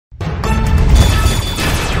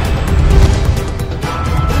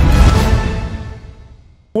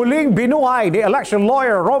Muling binuhay ni election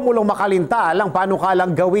lawyer Romulo Makalintal ang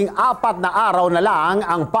panukalang gawing 4 na araw na lang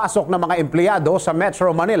ang pasok ng mga empleyado sa Metro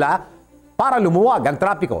Manila para lumuwag ang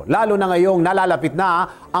trapiko, lalo na ngayong nalalapit na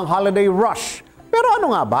ang holiday rush. Pero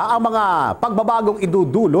ano nga ba ang mga pagbabagong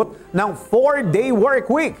idudulot ng 4-day work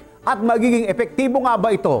week at magiging epektibo nga ba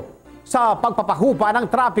ito sa pagpapahupa ng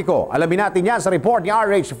trapiko? Alamin natin yan sa report ni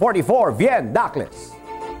RH44 Vien Dacles.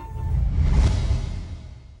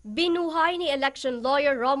 Binuhay ni election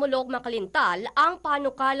lawyer Romulo Makalintal ang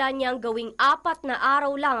panukala niyang gawing 4 na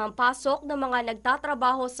araw lang ang pasok ng mga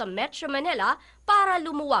nagtatrabaho sa Metro Manila para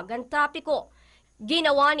lumuwag ang trapiko.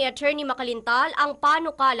 Ginawa ni Attorney Makalintal ang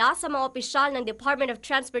panukala sa mga opisyal ng Department of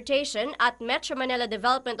Transportation at Metro Manila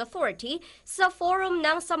Development Authority sa forum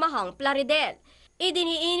ng Samahang Plaridel.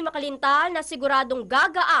 Idiniin ni Makalintal na siguradong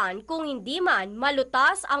gagaan kung hindi man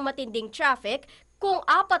malutas ang matinding traffic kung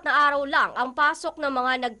 4 na araw lang ang pasok ng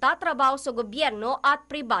mga nagtatrabaho sa gobyerno at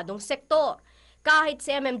pribadong sektor. Kahit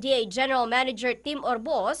si MMDA General Manager Tim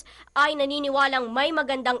Orbos ay naniniwalang may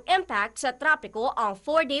magandang impact sa trapiko ang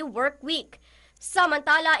 4-day work week.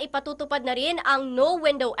 Samantala, ipatutupad na rin ang no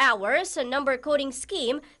window hours sa number coding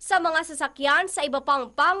scheme sa mga sasakyan sa iba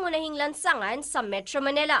pang pangunahing lansangan sa Metro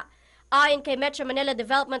Manila. Ayon kay Metro Manila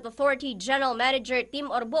Development Authority General Manager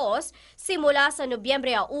Tim Orbos, simula sa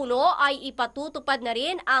Nobyembre 1 ay ipatutupad na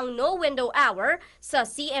rin ang no window hour sa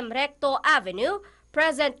CM Recto Avenue,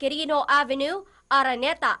 President Quirino Avenue,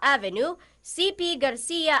 Araneta Avenue, CP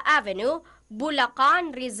Garcia Avenue,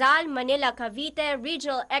 Bulacan, Rizal, Manila, Cavite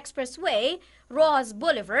Regional Expressway, Rojas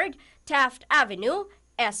Boulevard, Taft Avenue,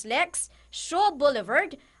 SLEX, Shaw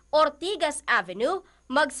Boulevard, Ortigas Avenue,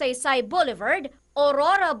 Magsaysay Boulevard,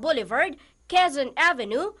 Aurora Boulevard, Quezon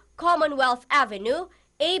Avenue, Commonwealth Avenue,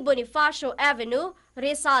 A. Bonifacio Avenue,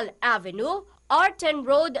 Rizal Avenue, Arten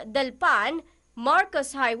Road, Dalpan,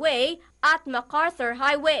 Marcos Highway at MacArthur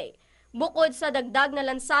Highway. Bukod sa dagdag na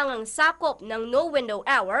lansangang sakop ng no window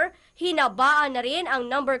hour, hinabaan na rin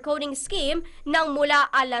ang number coding scheme ng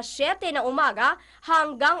mula alas 7 na umaga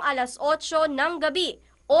hanggang alas 8 ng gabi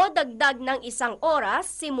o dagdag ng 1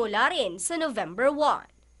 oras simula rin sa November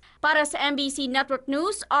 1. Para sa MBC Network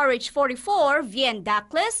News, RH44 Vien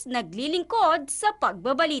Dacles, naglilingkod sa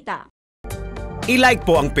pagbabalita. I-like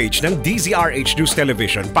po ang page ng DZRH News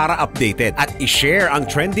Television para updated at i-share ang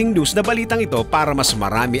trending news na balitang ito para mas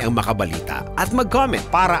marami ang makabalita. At mag-comment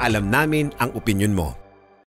para alam namin ang opinion mo.